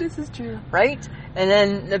used it. This is true. Right? And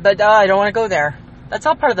then, but I don't want to go there. That's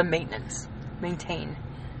all part of the maintenance. Maintain.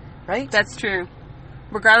 Right? That's true.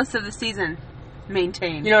 Regardless of the season,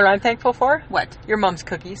 maintain. You know what I'm thankful for? What? Your mom's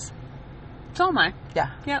cookies. So am I. Yeah.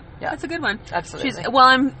 Yep. Yeah. That's a good one. Absolutely.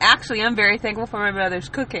 I'm very thankful for my brother's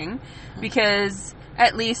cooking because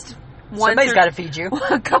at least somebody's got to feed you.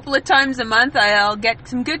 A couple of times a month I'll get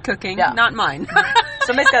some good cooking. Yeah. Not mine.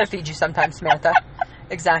 Somebody's got to feed you sometimes, Samantha.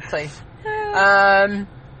 Exactly.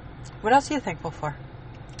 What else are you thankful for?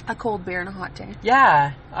 A cold beer and a hot day.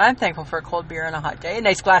 Yeah. I'm thankful for a cold beer and a hot day. A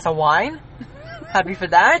nice glass of wine. Happy for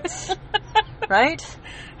that. Right?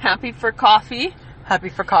 Happy for coffee. Happy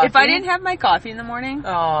for coffee. If I didn't have my coffee in the morning,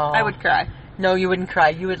 I would cry. No, you wouldn't cry.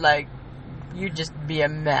 You would you'd just be a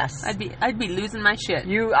mess. I'd be losing my shit.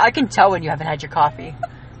 I can tell when you haven't had your coffee.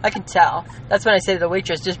 I can tell. That's when I say to the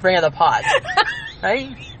waitress, just bring her the pot.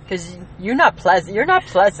 Right? Because you're not pleasant. You're not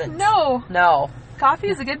pleasant. No. No. Coffee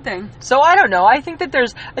is a good thing. So I don't know. I think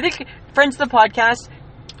friends of the podcast,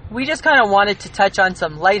 we just kind of wanted to touch on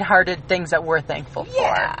some lighthearted things that we're thankful for.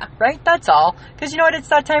 Yeah. Right? That's all. Because you know what? It's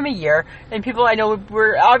that time of year. And people, I know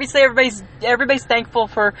we're, obviously everybody's thankful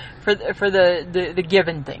for the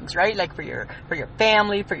given things, right? Like for your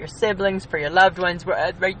family, for your siblings, for your loved ones,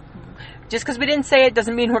 right? Just because we didn't say it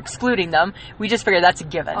doesn't mean we're excluding them. We just figure that's a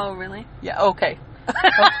given. Oh, really? Yeah, okay.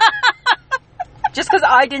 Just because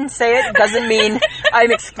I didn't say it doesn't mean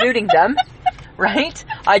I'm excluding them. Right?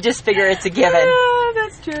 I just figure it's a given. Yeah,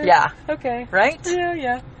 that's true. Yeah. Okay. Right?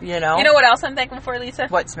 Yeah. You know? You know what else I'm thankful for, Lisa?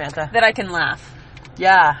 What, Samantha? That I can laugh.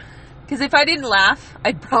 Yeah. Because if I didn't laugh,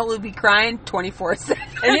 I'd probably be crying 24/7.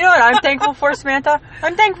 And you know what I'm thankful for, Samantha?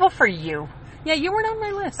 I'm thankful for you. Yeah, you weren't on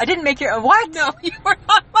my list. I didn't make your... What? No, you weren't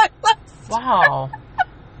on my list. Wow.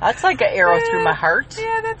 That's like an arrow through my heart.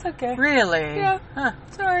 Yeah, that's okay. Really? Yeah. Huh.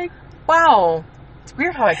 Sorry. Wow. It's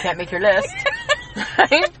weird how I can't make your list.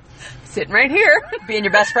 Right? Sitting right here. Being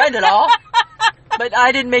your best friend and all. But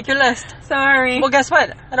I didn't make your list. Sorry. Well, guess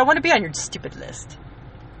what? I don't want to be on your stupid list.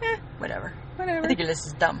 Whatever. Whatever. I think your list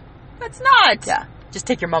is dumb. That's not. Yeah. Just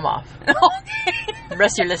take your mum off. Okay. The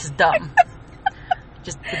rest of your list is dumb.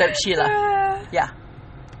 Just without Sheila. Yeah.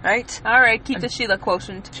 Right? All right. Keep the Sheila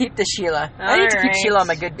quotient. Keep the Sheila. All I need to keep right. Sheila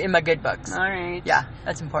in my good books. All right. Yeah,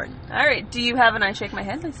 that's important. All right. Do you have an I shake my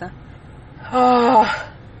head, Lisa? Oh,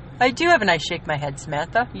 I do have a nice shake my head,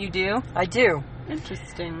 Samantha. You do? I do.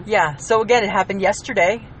 Interesting. Yeah. So again, it happened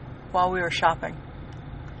yesterday while we were shopping.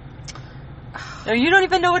 Now, you don't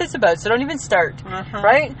even know what it's about, so don't even start. Uh-huh.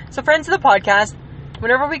 Right? So friends of the podcast,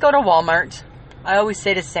 whenever we go to Walmart, I always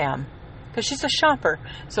say to Sam, because she's a shopper,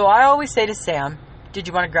 so I always say to Sam, did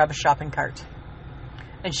you want to grab a shopping cart?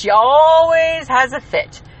 And she always has a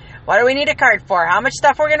fit. What do we need a cart for? How much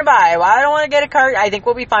stuff we're going to buy? Well, I don't want to get a cart. I think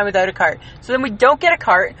we'll be fine without a cart. So then we don't get a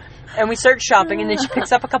cart, and we start shopping, and then she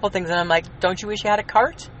picks up a couple things, and I'm like, don't you wish you had a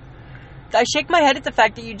cart? I shake my head at the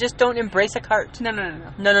fact that you just don't embrace a cart. No.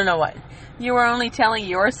 No, what? You were only telling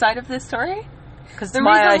your side of this story? Because the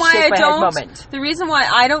reason why I don't, moment. The reason why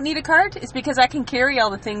I don't need a cart is because I can carry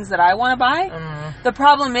all the things that I want to buy. The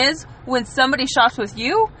problem is, when somebody shops with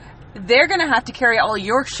you, they're going to have to carry all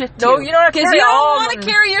your shit too. No, you don't have to carry Because you don't all want to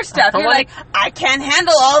carry your stuff. You're like, I can't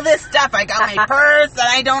handle all this stuff. I got my purse and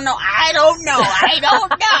I don't know. And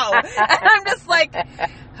I'm just like,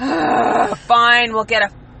 fine, we'll get a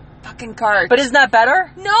fucking cart. But isn't that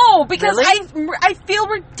better? No, because Really? I feel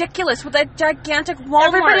ridiculous with that gigantic Walmart.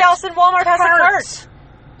 Everybody else in Walmart has a cart.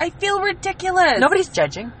 I feel ridiculous. Nobody's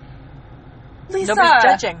judging. Lisa, Nobody's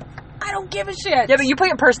judging. I don't give a shit. Yeah, but you put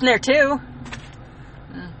your purse in there too.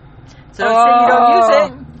 So don't say you don't use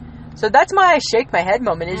it. So that's my shake my head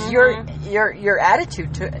moment. Is your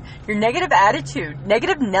attitude to your negative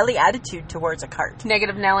Nelly attitude towards a cart.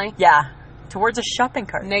 Negative Nelly. Yeah, towards a shopping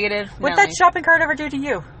cart. Negative. What'd that shopping cart ever do to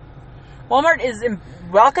you? Walmart is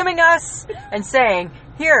welcoming us and saying,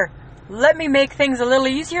 "Here, let me make things a little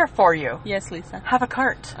easier for you. Yes, Lisa. Have a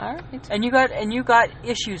cart." All right. And you got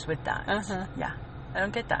issues with that. Yeah, I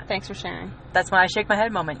don't get that. Thanks for sharing. That's my shake my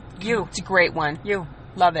head moment. You. It's a great one. You.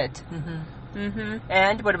 Love it.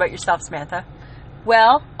 And what about yourself, Samantha?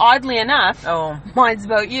 Well, oddly enough, Oh, mine's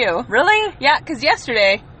about you. really? Yeah, because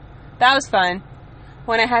yesterday, that was fun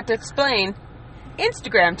when I had to explain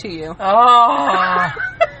Instagram to you. Oh.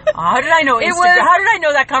 How did I know Instagram? How did I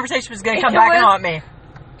know that conversation was going to come back and haunt me?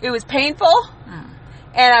 It was painful,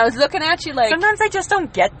 and I was looking at you like... Sometimes I just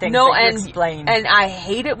don't get things No, that you and explain. and I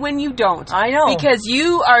hate it when you don't. I know. Because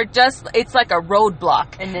you are just, it's like a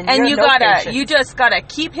roadblock. And then you just gotta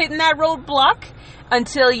keep hitting that roadblock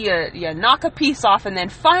until you knock a piece off, and then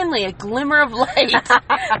finally a glimmer of light.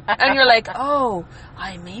 And you're like, oh,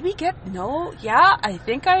 I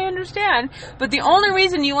think I understand. But the only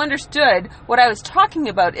reason you understood what I was talking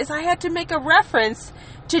about is I had to make a reference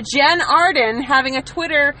to Jen Arden having a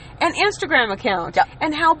Twitter and Instagram account. Yep.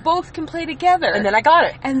 And how both can play together. And then I got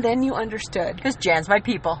it. And then you understood. Because Jan's my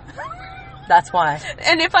people. That's why.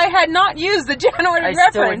 And if I had not used the Jen Arden I reference,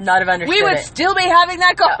 still would not have understood we would it. still be having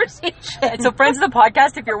that conversation. And so, friends of the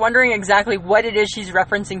podcast, if you're wondering exactly what it is she's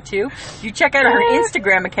referencing to, you check out her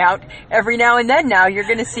Instagram account. Every now and then now, you're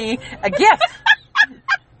going to see a GIF.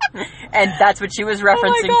 And that's what she was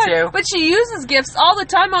referencing to. But she uses GIFs all the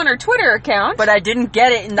time on her Twitter account. But I didn't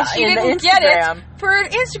get it in the didn't Instagram. get it for an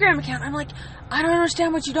Instagram account. I'm like, I don't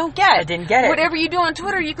understand what you don't get. I didn't get it. Whatever you do on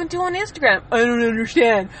Twitter, you can do on Instagram. I don't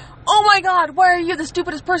understand. Oh my God, why are you the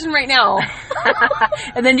stupidest person right now?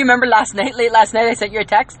 And then you remember late last night, I sent you a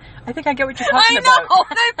text. I think I get what you're talking about. I know.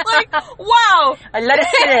 And I'm like, wow. I let it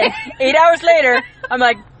sit in. 8 hours later, I'm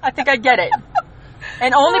like, I think I get it.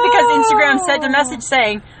 And only because Instagram sent a message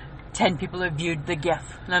saying, 10 people have viewed the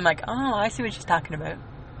GIF. And I'm like, oh, I see what she's talking about.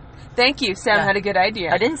 Thank you. Sam had a good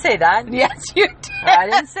idea. I didn't say that. Yes, you did. I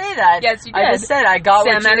didn't say that. Yes, you did. I just said I got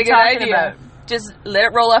Sam what you had were a good talking idea. about. Just let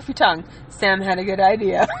it roll off your tongue. Sam had a good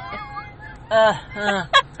idea.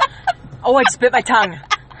 Oh, I spit my tongue.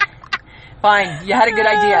 Fine, you had a good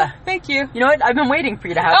idea. Thank you. You know what? I've been waiting for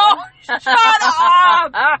you to have Oh, one. shut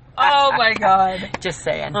up! Oh my God. Just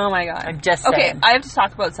saying. Oh my God. I'm just saying. Okay, I have to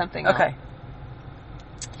talk about something. Okay.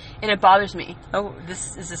 And it bothers me. Oh,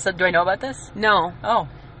 do I know about this? No. Oh.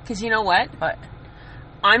 Because you know what? What?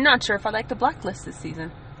 I'm not sure if I like the Blacklist this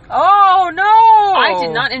season. Oh, no! I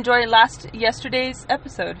did not enjoy yesterday's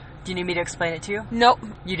episode. Do you need me to explain it to you? Nope.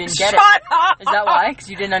 You didn't get Shut up! Is that why? Because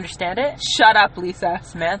you didn't understand it? Shut up, Lisa.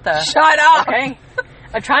 Samantha. Shut up! Okay.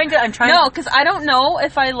 I'm trying No, because I don't know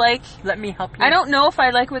if I like... Let me help you. I don't know if I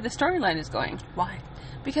like where the storyline is going. Why?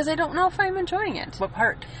 Because I don't know if I'm enjoying it. What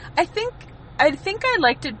part? I think I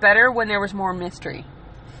liked it better when there was more mystery.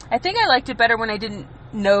 I think I liked it better when I didn't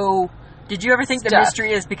know... Did you ever think the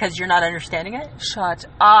mystery is because you're not understanding it? Shut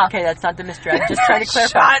up. Okay, that's not the mystery. I'm just trying to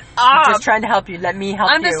clarify. Shut up. I'm just trying to help you. Let me help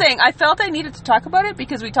you. I'm just saying, I felt I needed to talk about it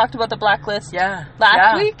because we talked about the Blacklist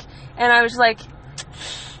last week, and I was like...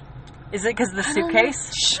 Is it because of the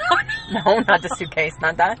suitcase? Shut up. No, not the suitcase,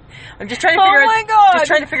 not that. I'm just trying to figure out... my God. Just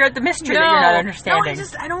trying to figure out the mystery that you're not understanding.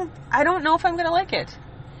 No, I don't know if I'm going to like it.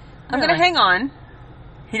 I'm Really? going to hang on.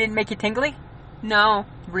 He didn't make you tingly? No.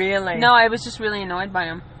 Really? No, I was just really annoyed by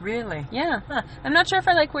him. Really? Yeah. Huh. I'm not sure if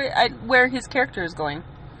I like where his character is going.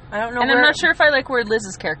 I don't know And I'm not sure if I like where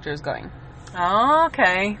Liz's character is going. Oh,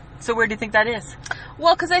 okay. So where do you think that is?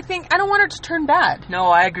 Well, because I don't want her to turn bad. No,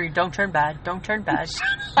 I agree. Don't turn bad. Don't turn bad.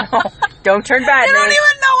 No, don't turn bad, You Liz. don't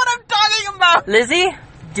even know what I'm talking about. Lizzie,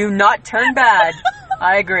 do not turn bad.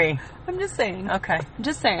 I agree. I'm just saying. Okay. I'm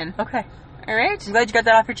just saying. Okay. All right? I'm glad you got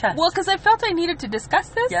that off your chest. Well, because I felt I needed to discuss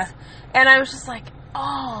this. Yeah. And I was just like,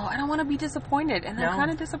 oh, I don't want to be disappointed. And No. I'm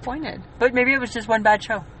kind of disappointed. But maybe it was just one bad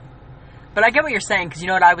show. But I get what you're saying, because you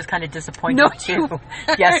know what? I was kind of disappointed, No, too.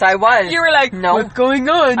 Yes, I was. You were like, no, what's going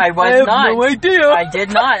on? I was I have not. no idea. I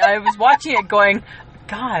did not. I was watching it going,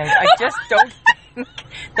 God, I just don't think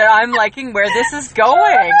that I'm liking where this is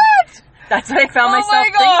going. That's what I found myself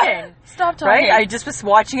thinking. Stop talking. Right? I just was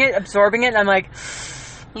watching it, absorbing it, and I'm like,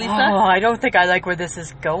 Lisa? oh, I don't think I like where this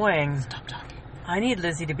is going. Stop talking. I need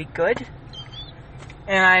Lizzie to be good.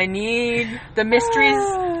 And I need the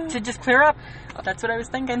mysteries to just clear up. That's what I was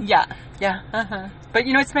thinking. Yeah. Yeah. Uh-huh. But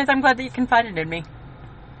you know what, Smith? I'm glad that you confided in me.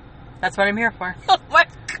 That's what I'm here for. Oh my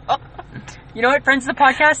God. You know what, friends of the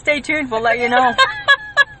podcast? Stay tuned. We'll let you know.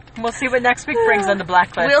 We'll see what next week brings on the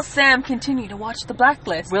Blacklist. Will Sam continue to watch the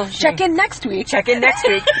Blacklist? Will she? Check in next week. Check in next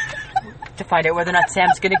week to find out whether or not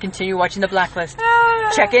Sam's going to continue watching the Blacklist.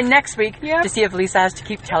 Check in next week to see if Lisa has to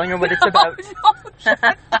keep telling her what it's about.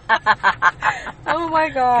 Oh my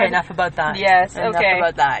God. Okay, enough about that. Yes, enough okay.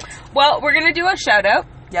 about that. Well, we're going to do a shout out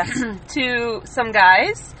to some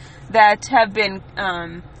guys that have been...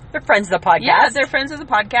 they're friends of the podcast. Yeah, they're friends of the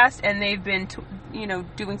podcast, and they've been,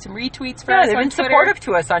 doing some retweets for us on Twitter. They've been supportive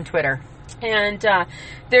to us on Twitter. And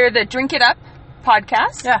they're the Drink It Up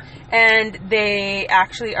podcast. Yeah. And they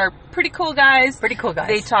actually are pretty cool guys. Pretty cool guys.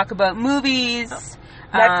 They talk about movies.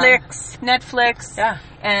 Netflix. Yeah.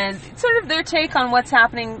 And sort of their take on what's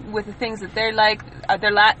happening with the things that they're like.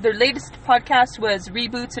 Their latest podcast was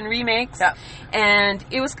reboots and remakes. Yeah. And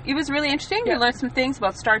it was really interesting. We learned some things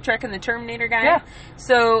about Star Trek and the Terminator guy. Yeah.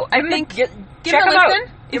 So I think give check them a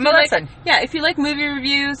listen. Give them a listen. Yeah, if you like movie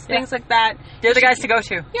reviews, things like that. They're the guys to go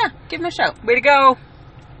to. Yeah, give them a shout. Way to go.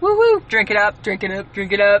 Woo-woo. Drink it up. Drink it up.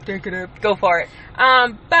 Drink it up. Drink it up. Go for it.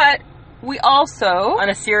 But we also... On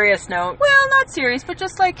a serious note. Well, not serious, but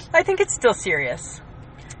just like... I think it's still serious.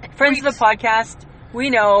 Friends of the podcast, we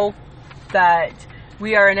know that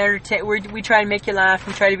we are we try and make you laugh.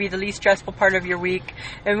 We try to be the least stressful part of your week.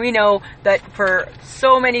 And we know that for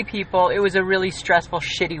so many people, it was a really stressful,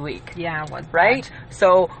 shitty week. Yeah, it was. Right?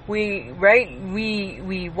 So we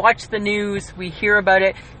watch the news, we hear about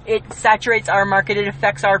it. It saturates our market. It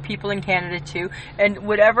affects our people in Canada too. And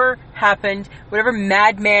whatever happened, whatever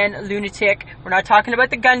madman, lunatic, we're not talking about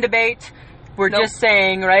the gun debate. We're just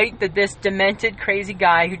saying, right, that this demented, crazy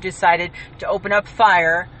guy who decided to open up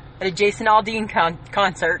fire at a Jason Aldean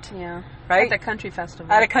concert, right? At the country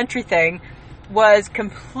festival. At a country thing, was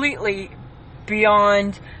completely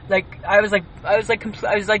beyond, I was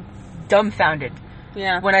dumbfounded.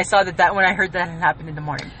 Yeah. When I saw when I heard that had happened in the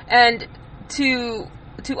morning. And to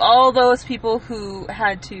all those people who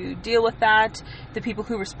had to deal with that, the people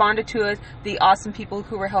who responded to it, the awesome people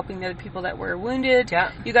who were helping the people that were wounded,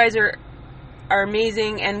 you guys are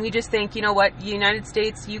amazing, and we just think, you know what, United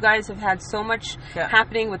States, you guys have had so much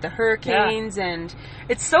happening with the hurricanes, and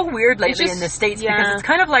it's so weird lately in the States because it's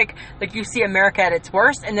kind of like you see America at its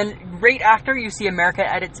worst, and then right after you see America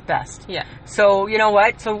at its best. Yeah. So you know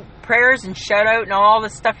what? So prayers and shout out and all the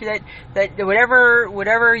stuff that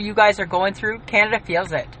whatever you guys are going through, Canada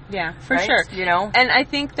feels it. Yeah, for sure. You know, and I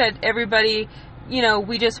think that everybody.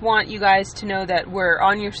 We just want you guys to know that we're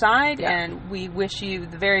on your side, and we wish you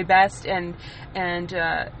the very best, and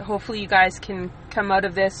hopefully you guys can come out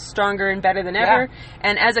of this stronger and better than ever.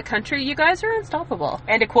 And as a country, you guys are unstoppable.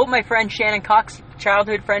 And to quote my friend Shannon Cox,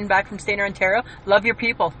 childhood friend back from Stayner, Ontario, love your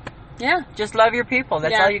people. Yeah. Just love your people.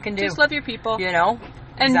 That's all you can do. Just love your people.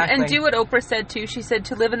 And do what Oprah said too. She said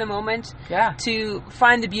to live in the moment. Yeah. To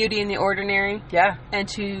find the beauty in the ordinary. Yeah. And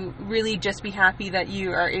to really just be happy that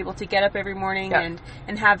you are able to get up every morning and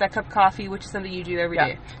have that cup of coffee, which is something you do every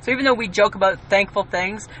day. So even though we joke about thankful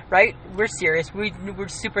things, right? We're serious. We're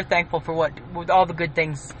super thankful for with all the good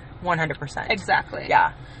things, 100%. Exactly.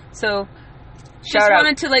 Yeah. So just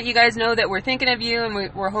wanted to let you guys know that we're thinking of you, and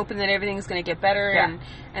we're hoping that everything's going to get better,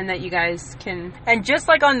 and that you guys can. And just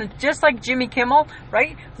like Jimmy Kimmel,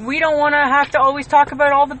 right? We don't want to have to always talk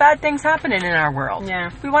about all the bad things happening in our world. Yeah.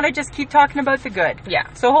 We want to just keep talking about the good.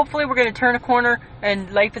 Yeah. So hopefully we're going to turn a corner,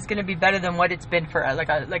 and life is going to be better than what it's been for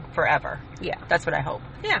like forever. Yeah. That's what I hope.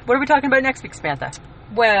 Yeah. What are we talking about next week, Samantha?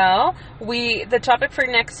 Well, the topic for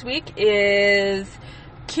next week is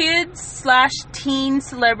kids/teen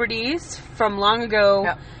celebrities from long ago.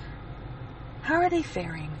 Yep. How are they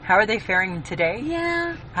faring? How are they faring today?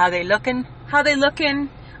 Yeah. How are they looking? Are they working?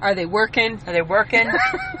 Are they working?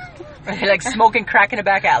 Are they smoking crack in a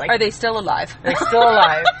back alley? Are they still alive? They're still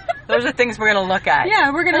alive. Those are things we're going to look at.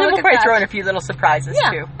 Yeah, we're going to look at that. We'll probably throw in a few little surprises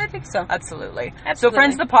too. I think so. Absolutely. So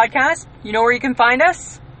friends of the podcast, you know where you can find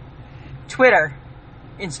us? Twitter,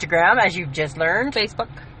 Instagram, as you've just learned.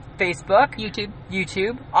 Facebook,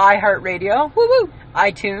 YouTube, iHeartRadio,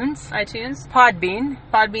 iTunes,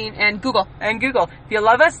 Podbean, and Google. If you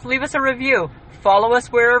love us, leave us a review. Follow us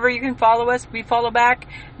wherever you can follow us. We follow back.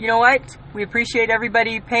 You know what? We appreciate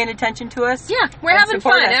everybody paying attention to us. Yeah, we're having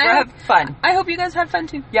fun. We're having fun. I hope you guys had fun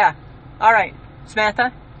too. Yeah. All right.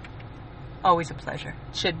 Samantha, always a pleasure.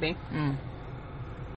 Should be.